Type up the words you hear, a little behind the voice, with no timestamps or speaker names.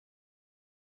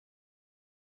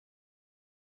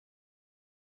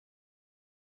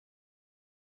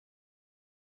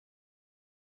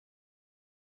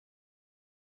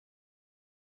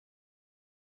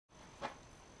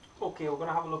Okay, we're going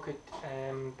to have a look at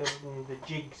building the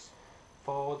jigs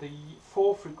for the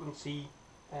 4 frequency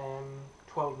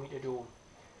 12 metre dome.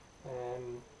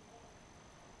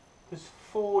 There's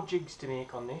 4 jigs to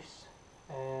make on this,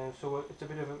 so it's a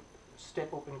bit of a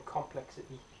step up in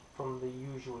complexity from the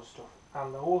usual stuff,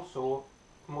 and they're also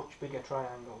much bigger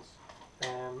triangles.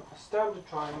 A standard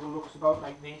triangle looks about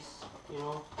like this, you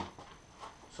know,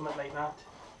 something like that.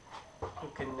 You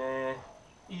can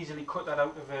easily cut that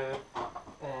out of a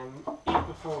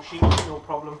 8x4 sheet, no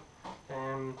problem.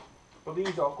 But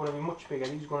these are going to be much bigger.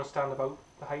 These are going to stand about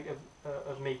the height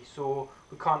of me, so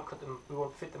we can't cut them. We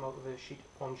won't fit them out of a sheet,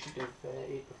 one sheet of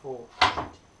 8x4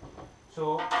 sheet.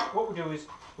 So what we do is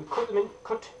we cut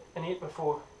an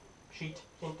 8x4 sheet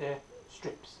into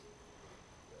strips,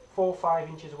 4 or 5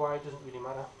 inches wide, doesn't really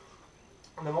matter.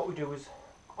 And then what we do is,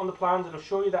 on the plans it'll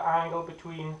show you the angle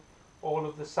between all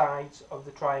of the sides of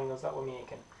the triangles that we're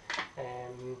making.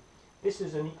 This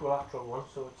is an equilateral one,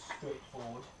 so it's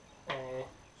straightforward.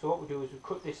 So what we do is we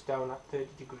cut this down at 30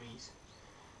 degrees,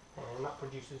 and that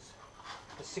produces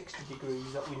the 60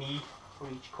 degrees that we need for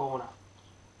each corner.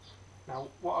 Now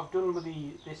what I've done with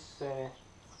this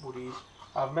wood is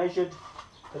I've measured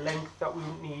the length that we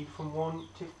need from one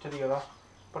tip to the other,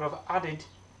 but I've added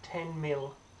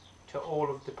 10mm to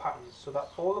all of the patterns, so that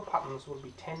all the patterns will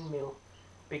be 10mm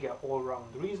bigger all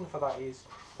round. The reason for that is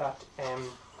that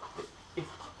if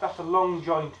that's a long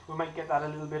joint, we might get that a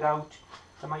little bit out.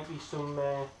 There might be some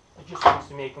adjustments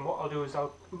to make, and what I'll do is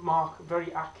I'll mark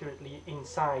very accurately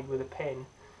inside with a pen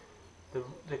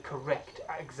the correct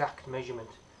exact measurement.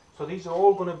 So these are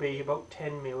all going to be about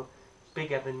 10mm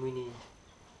bigger than we need.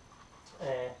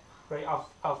 Right,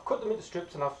 I've cut them into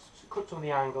strips and I've cut some of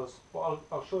the angles. What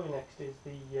I'll show you next is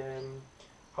the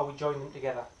how we join them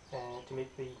together to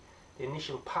make the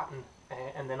initial pattern,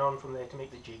 and then on from there to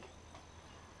make the jig.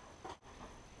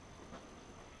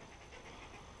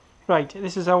 Right,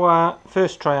 this is our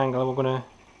first triangle we're going to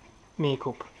make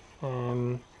up.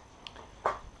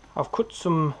 I've cut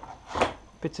some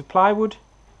bits of plywood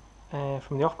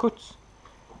from the offcuts,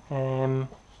 and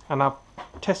I've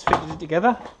test fitted it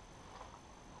together.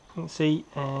 You can see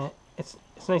it's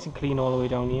nice and clean all the way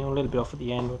down here, a little bit off at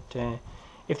the end, but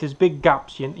if there's big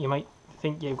gaps you might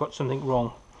think you've got something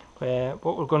wrong.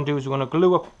 What we're going to do is we're going to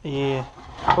glue up a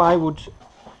plywood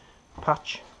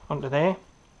patch onto there.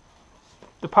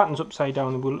 The pattern's upside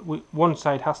down, one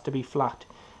side has to be flat,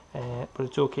 but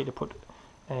it's okay to put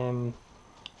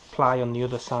ply on the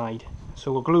other side.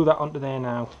 So we'll glue that onto there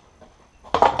now.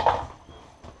 I'll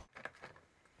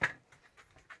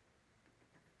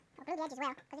glue the edge as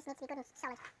well, because this needs to be good and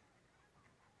solid.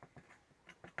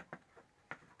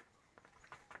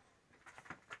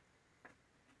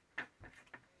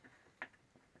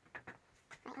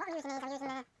 Right, what I'm using is I'm using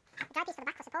a dry piece for the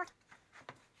back for support,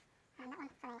 and that one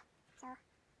for there. So,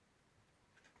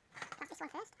 that's this one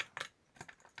first.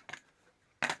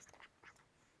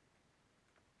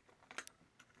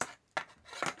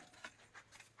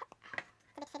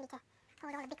 It's a bit fiddly to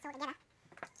hold all the bits all together.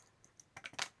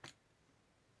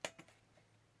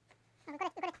 We've got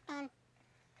it, right,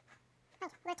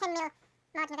 we've got a 10mm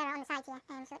margin of error on the sides here,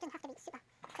 so it doesn't have to be super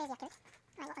crazy accurate.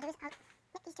 Right, what I'll do is I'll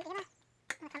knit these two together,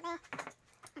 and I'll come there,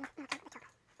 and I'll come at the top.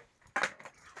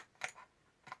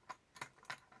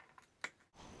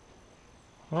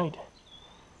 Right,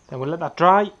 then we'll let that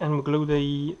dry and we'll glue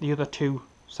the other two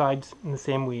sides in the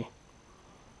same way.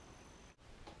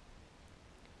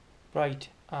 Right,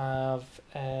 I've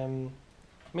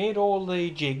made all the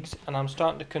jigs and I'm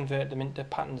starting to convert them into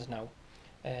patterns now.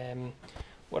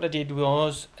 What I did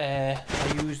was I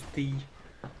used the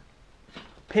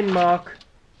pin mark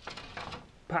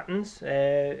patterns.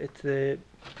 It's a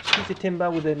piece of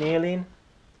timber with a nail in,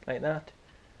 like that,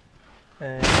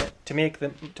 to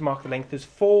mark the length. There's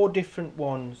 4 different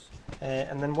ones,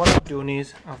 and then what I've done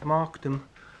is I've marked them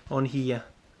on here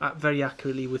very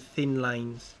accurately with thin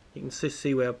lines. You can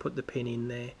see where I put the pin in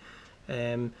there.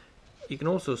 You can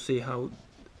also see how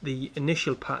the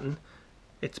initial pattern,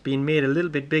 it's been made a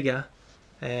little bit bigger,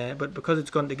 but because it's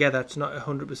gone together it's not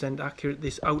 100% accurate,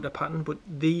 this outer pattern, but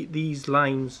these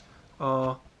lines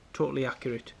are totally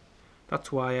accurate.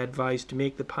 That's why I advise to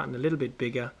make the pattern a little bit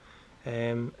bigger,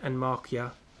 and mark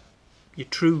your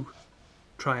true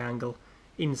triangle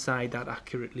inside that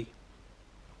accurately.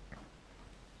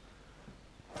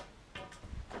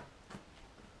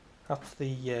 That's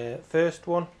the first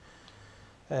one,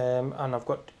 and I've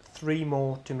got 3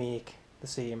 more to make the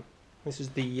same. This is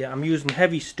the I'm using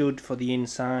heavy stud for the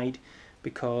inside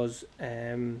because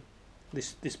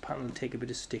this pattern will take a bit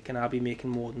of stick, and I'll be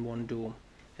making more than one dome.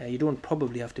 You don't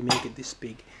probably have to make it this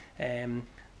big.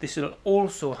 This will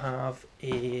also have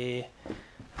a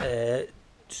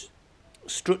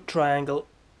strut triangle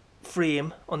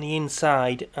frame on the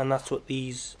inside, and that's what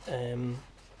these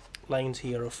lines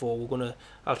here are for.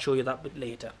 I'll show you that a bit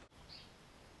later.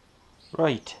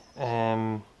 Right,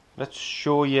 let's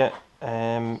show you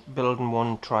building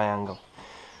one triangle.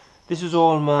 This is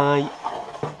all my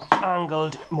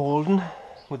angled moulding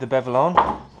with the bevel on.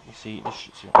 You see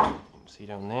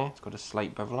down there, it's got a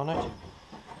slight bevel on it.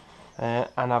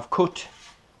 And I've cut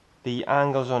the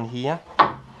angles on here.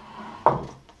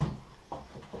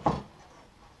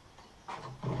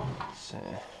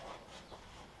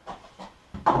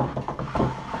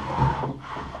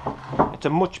 It's a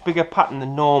much bigger pattern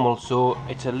than normal, so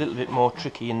it's a little bit more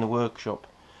tricky in the workshop.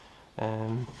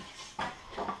 Right,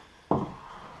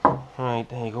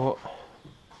 there you go.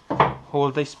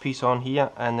 Hold this piece on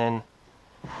here and then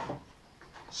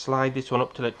slide this one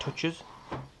up till it touches.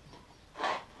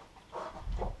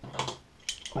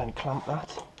 Then clamp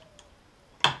that.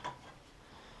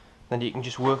 Then you can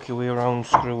just work your way around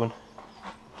screwing.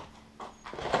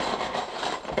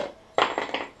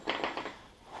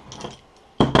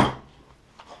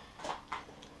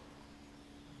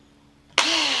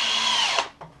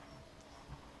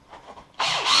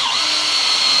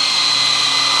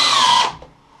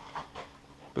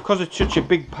 Because it's such a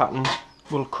big pattern,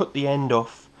 we'll cut the end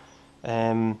off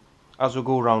as we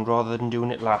go around rather than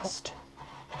doing it last.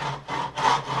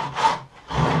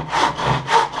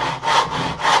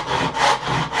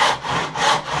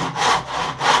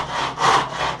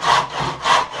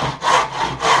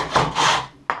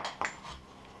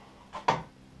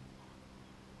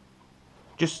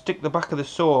 Just stick the back of the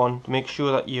saw on to make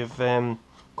sure that you've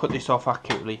cut this off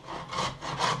accurately.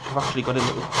 I've actually got a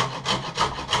little...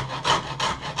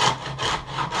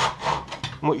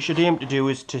 And what you should aim to do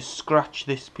is to scratch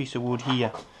this piece of wood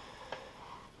here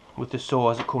with the saw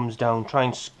as it comes down. Try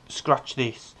and scratch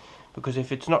this, because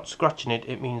if it's not scratching it,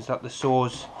 it means that the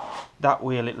saw's that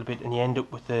way a little bit and you end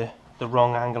up with the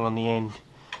wrong angle on the end.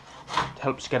 It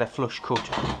helps get a flush cut.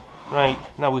 Right,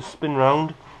 now we'll spin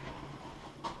round.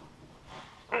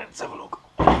 Let's have a look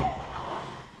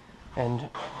and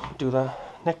do the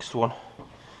next one.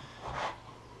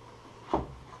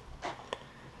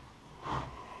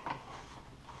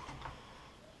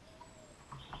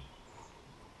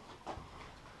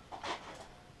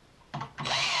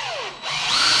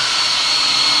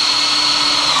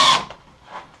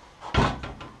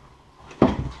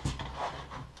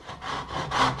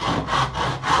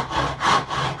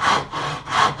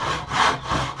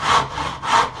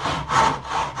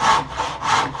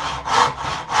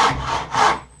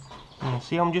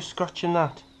 See, I'm just scratching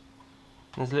that.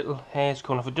 There's little hairs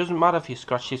coming off. It doesn't matter if you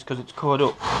scratch this because it's cut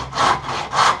up.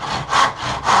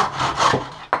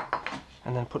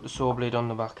 And then put the saw blade on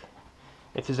the back.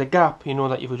 If there's a gap, you know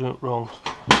that you've done it wrong.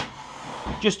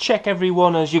 Just check every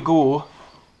one as you go,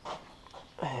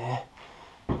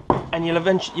 and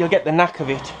you'll get the knack of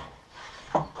it.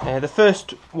 The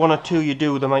first one or two you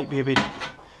do, they might be a bit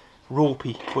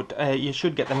ropey, but you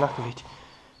should get the knack of it.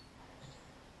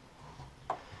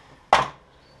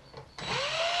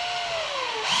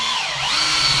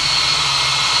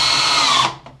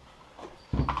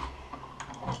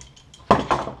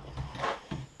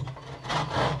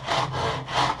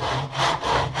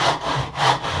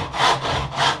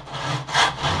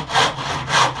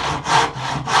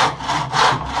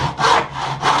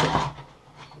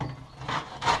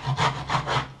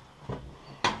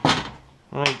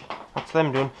 Right, that's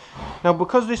them done. Now,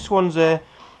 because this one's a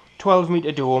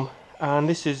 12-metre dome and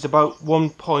this is about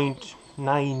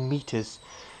 1.9 metres,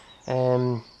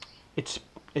 it's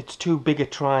too big a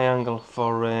triangle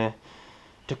for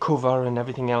to cover and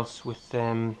everything else with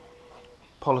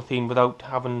polythene without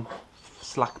having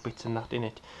slack bits and that in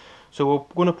it. So we're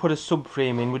going to put a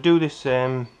subframe in. We'll do this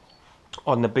on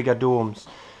the bigger domes.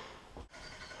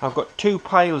 I've got two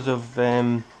piles of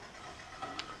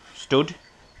stud.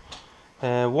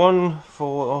 One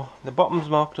for the bottom's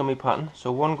marked on my pattern,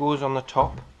 so one goes on the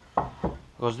top,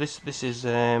 because this is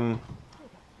an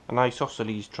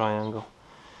isosceles triangle,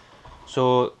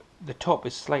 so the top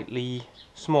is slightly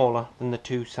smaller than the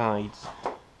two sides,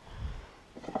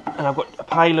 and I've got a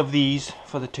pile of these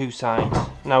for the two sides.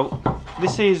 Now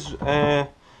this is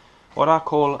what I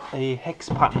call a hex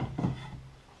pattern,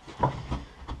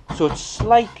 so it's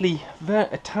slightly,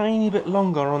 a tiny bit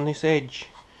longer on this edge.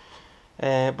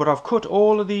 But I've cut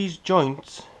all of these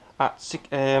joints at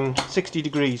 60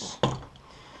 degrees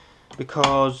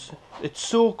because it's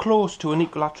so close to an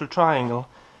equilateral triangle,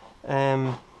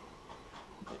 it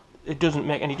doesn't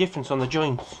make any difference on the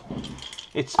joints.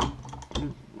 It's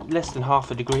less than half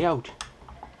a degree out.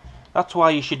 That's why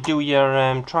you should do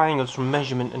your triangles from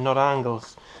measurement and not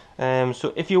angles.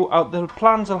 So if you the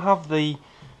plans will have the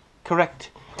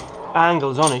correct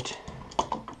angles on it,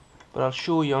 but I'll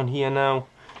show you on here now.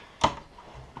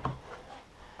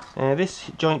 This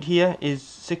joint here is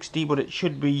 60, but it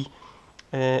should be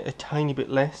a tiny bit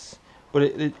less, but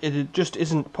it just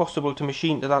isn't possible to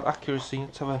machine to that accuracy.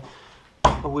 Let's have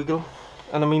a wiggle,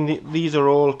 and I mean these are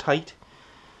all tight,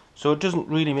 so it doesn't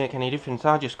really make any difference.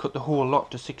 I just cut the whole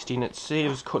lot to 60 and it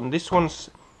saves cutting. This one's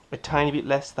a tiny bit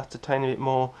less, that's a tiny bit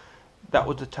more, that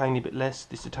was a tiny bit less,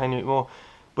 this is a tiny bit more,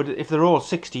 but if they're all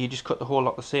 60 you just cut the whole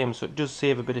lot the same, so it does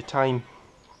save a bit of time.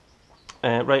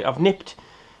 Right, I've nipped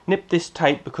this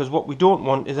tight because what we don't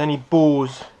want is any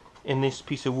bows in this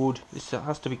piece of wood. This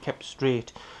has to be kept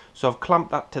straight, so I've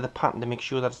clamped that to the pattern to make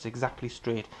sure that it's exactly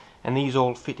straight, and these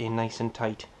all fit in nice and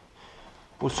tight.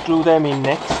 We'll screw them in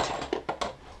next.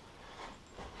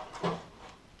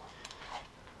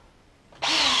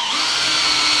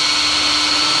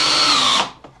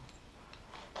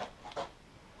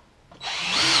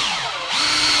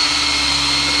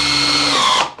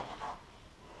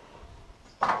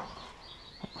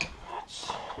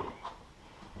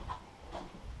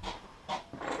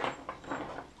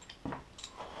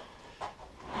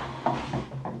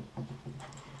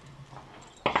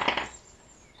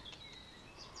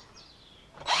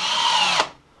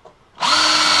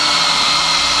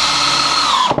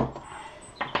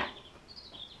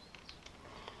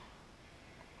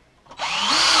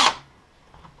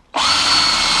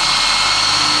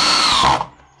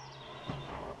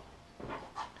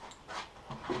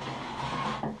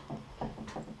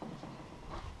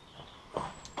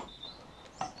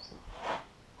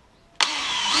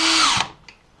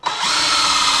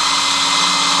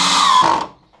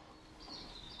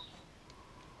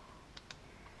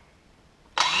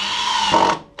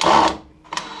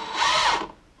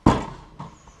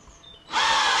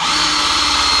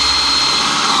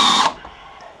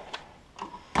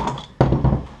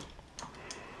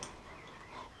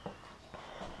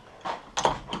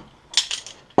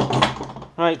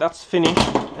 Right, that's finished.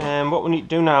 What we need to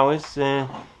do now is,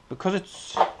 because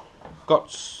it's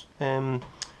got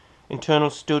internal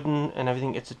studding and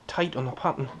everything, it's tight on the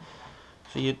pattern,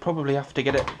 so you'd probably have to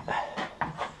get a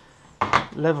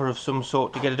lever of some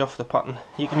sort to get it off the pattern.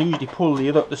 You can usually pull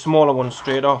the smaller one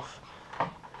straight off.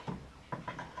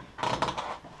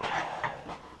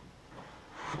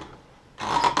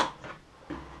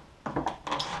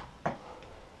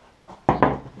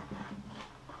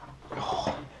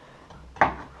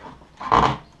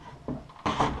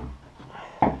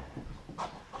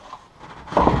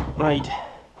 Right,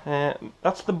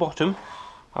 that's the bottom.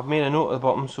 I've made a note of the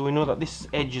bottom so we know that this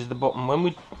edge is the bottom. When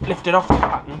we lift it off the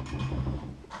pattern,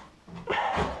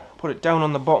 put it down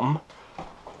on the bottom,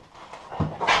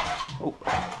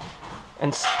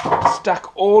 and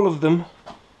stack all of them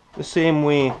the same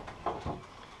way.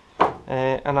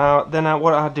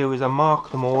 What I do is I mark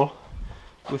them all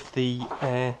with the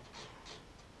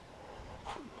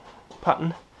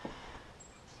pattern.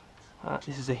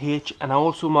 This is a H, and I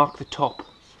also mark the top,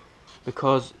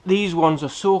 because these ones are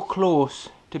so close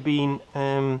to being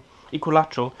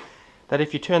equilateral that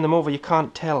if you turn them over you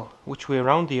can't tell which way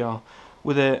around they are.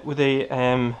 With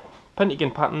a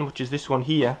pentagon pattern, which is this one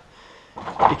here,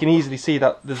 you can easily see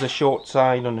that there's a short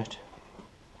side on it.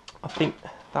 I think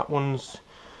that one's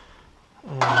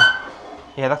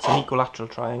yeah, that's an equilateral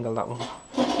triangle, that one.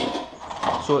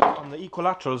 So on the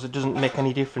equilaterals it doesn't make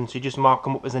any difference, you just mark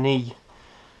them up as an E.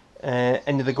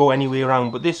 And they go any way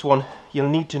around, but this one you'll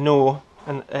need to know,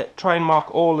 and try and mark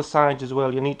all the sides as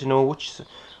well. You need to know which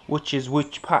is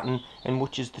which pattern and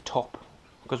which is the top,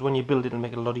 because when you build it it'll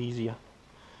make it a lot easier.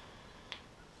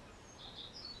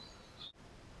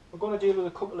 We're going to deal with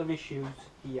a couple of issues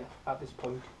here at this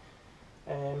point.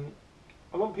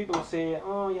 I want people to say,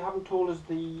 oh, you haven't told us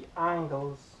the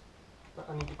angles that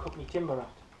I need to cut my timber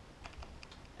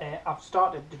at. I've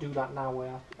started to do that now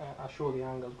where I show the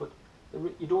angles, but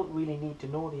you don't really need to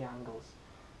know the angles.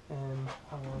 Hang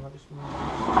on, I'll just move.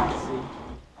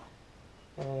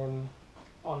 See.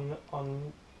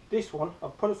 On this one,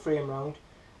 I've put a frame round.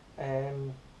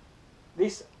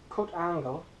 This cut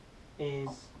angle is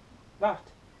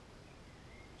that.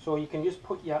 So you can just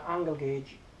put your angle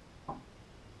gauge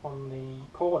on the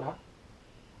corner,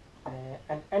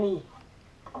 and any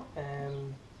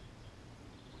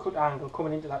cut angle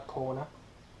coming into that corner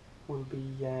will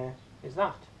be is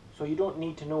that. So you don't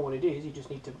need to know what it is, you just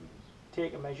need to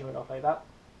take a measurement off like that,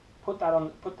 put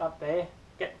that there,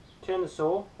 turn the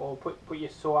saw, or put your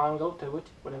saw angle to it,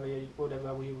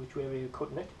 which way you're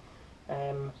cutting it,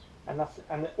 and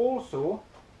also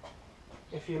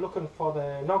if you're looking for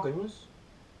the noggins,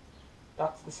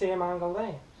 that's the same angle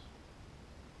there.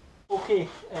 Okay,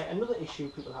 another issue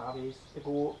people have is they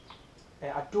go,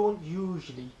 I don't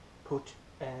usually put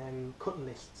cutting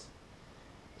lists.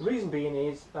 The reason being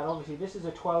is that obviously this is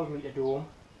a 12 metre dome.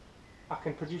 I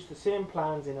can produce the same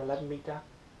plans in 11 metre,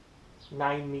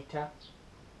 9 metre,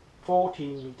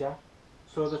 14 metre,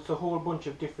 so that's a whole bunch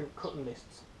of different cutting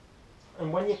lists.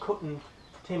 And when you're cutting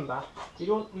timber, you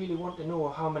don't really want to know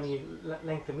how many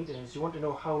length of meters, you want to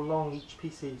know how long each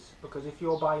piece is, because if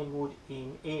you're buying wood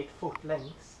in 8-foot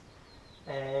lengths,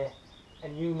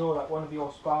 and you know that one of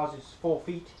your spars is 4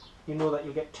 feet, you know that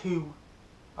you'll get 2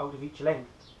 out of each length.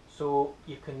 So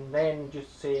you can then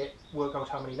just say, work out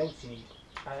how many lengths you need.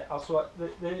 Also,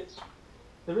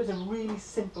 there is a really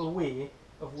simple way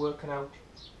of working out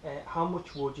how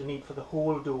much wood you need for the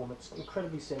whole dome. It's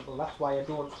incredibly simple. That's why I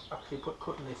don't actually put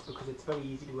cutting lists, because it's very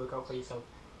easy to work out for yourself.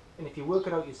 And if you work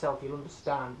it out yourself, you'll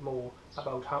understand more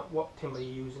about what timber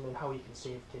you're using and how you can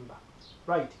save timber.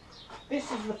 Right,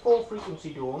 this is the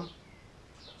 4-frequency dome.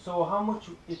 So how much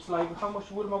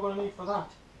wood am I going to need for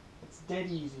that? It's dead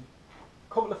easy.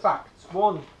 Couple of facts.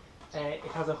 One, it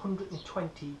has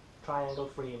 120 triangle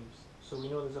frames. So we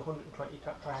know there's 120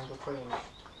 triangle frames.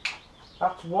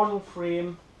 That's one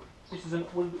frame. This is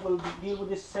we'll deal with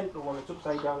this central one. It's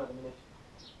upside down at the minute.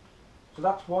 So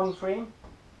that's one frame.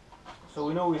 So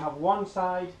we know we have one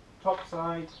side, top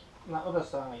side, and that other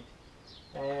side.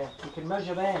 We can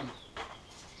measure them.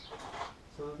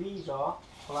 So these are,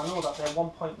 well, I know that they're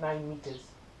 1.9 meters.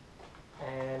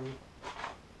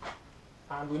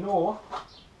 And we know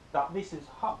that this is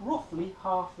roughly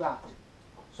half that.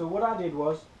 So what I did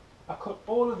was, I cut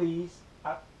all of these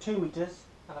at 2 meters,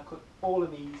 and I cut all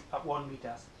of these at 1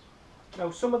 meter.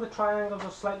 Now some of the triangles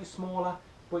are slightly smaller,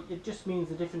 but it just means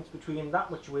the difference between that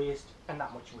much waste and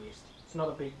that much waste. It's not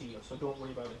a big deal, so don't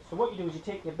worry about it. So what you do is you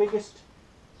take your biggest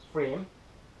frame,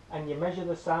 and you measure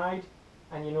the side,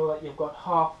 and you know that you've got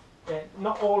half.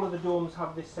 Not all of the domes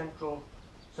have this central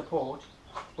support,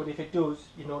 but if it does,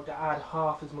 you know, to add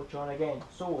half as much on again.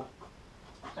 So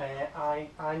I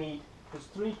need, there's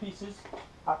 3 pieces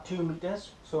at 2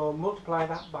 meters, so multiply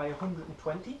that by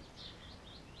 120.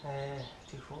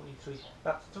 243.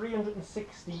 That's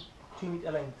 360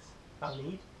 2-meter lengths I'll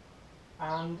need,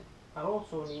 and I'll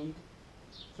also need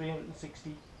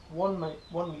 360 1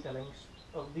 meter lengths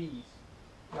of these.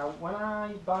 Now when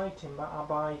I buy timber, I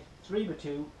buy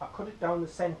 3x2, I cut it down the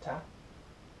centre,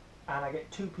 and I get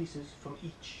 2 pieces from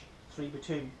each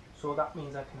 3x2. So that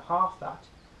means I can half that.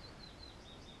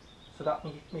 So that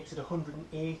makes it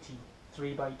 180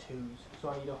 3x2s. So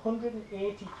I need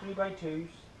 180 3x2s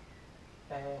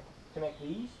to make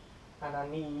these, and I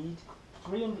need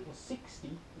 360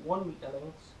 1 meter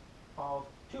lengths of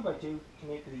 2x2 to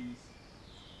make these.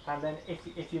 And then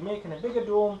if you're making a bigger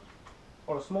dome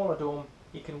or a smaller dome,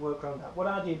 you can work around that. What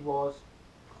I did was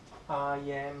I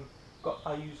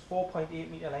used 4.8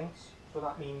 meter lengths, so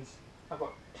that means I've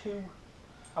got 2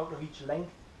 out of each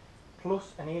length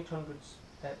plus an 800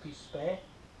 piece spare,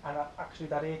 and actually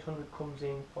that 800 comes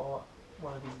in for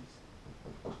one of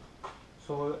these.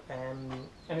 So and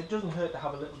it doesn't hurt to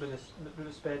have a little bit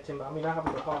of spare timber. I mean, I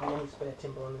haven't got hardly any spare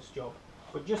timber on this job,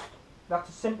 but just that's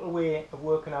a simple way of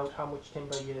working out how much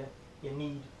timber you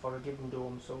need for a given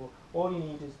dome. So all you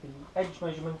need is the edge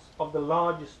measurements of the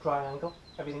largest triangle.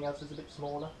 Everything else is a bit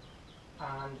smaller,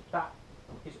 and that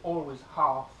is always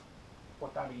half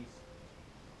what that is,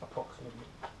 approximately.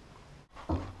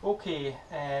 Okay,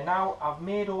 now I've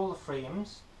made all the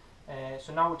frames,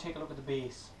 so now we'll take a look at the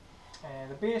base.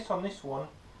 The base on this one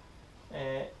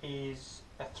is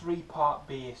a 3-part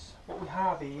base. What we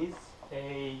have is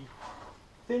a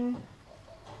thin,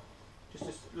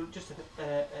 just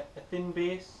a thin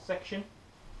base section.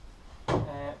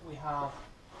 We have,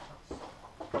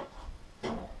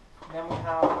 then we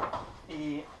have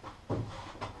a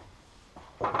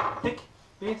thick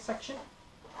base section,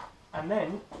 and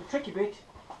then the tricky bit,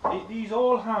 these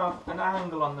all have an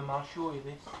angle on them. I'll show you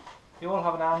this. They all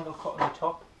have an angle cut on the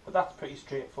top, but that's pretty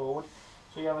straightforward.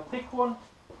 So you have a thick one,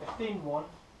 a thin one,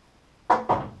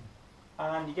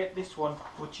 and you get this one,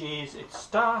 which is, it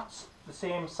starts the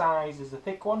same size as the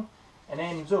thick one and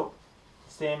ends up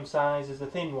the same size as the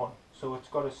thin one. So it's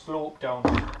got a slope down.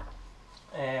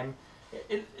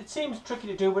 It seems tricky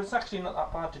to do, but it's actually not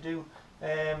that bad to do.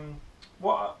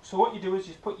 So what you do is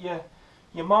you put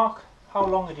you mark how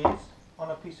long it is on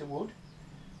a piece of wood,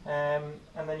 and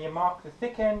then you mark the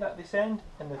thick end at this end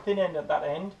and the thin end at that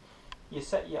end. You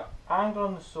set your angle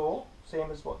on the saw, same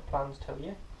as what the plans tell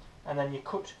you, and then you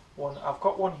cut one. I've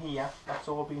got one here that's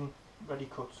all been ready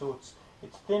cut, so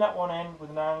it's thin at one end with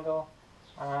an angle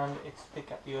and it's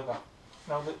thick at the other.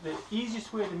 Now the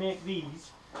easiest way to make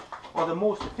these, or the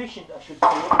most efficient I should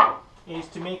say, is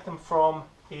to make them from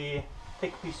a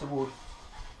thick piece of wood,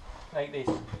 like this.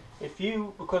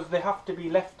 Because they have to be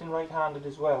left and right handed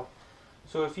as well.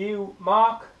 So if you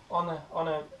mark on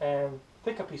a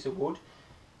thicker piece of wood,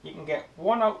 you can get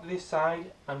one out of this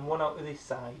side and one out of this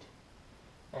side.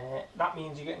 That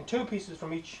means you're getting two pieces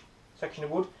from each section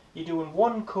of wood. You're doing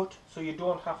one cut, so you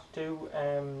don't have to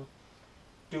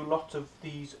do lots of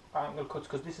these angle cuts,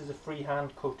 because this is a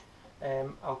freehand cut.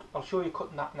 I'll show you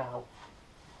cutting that now.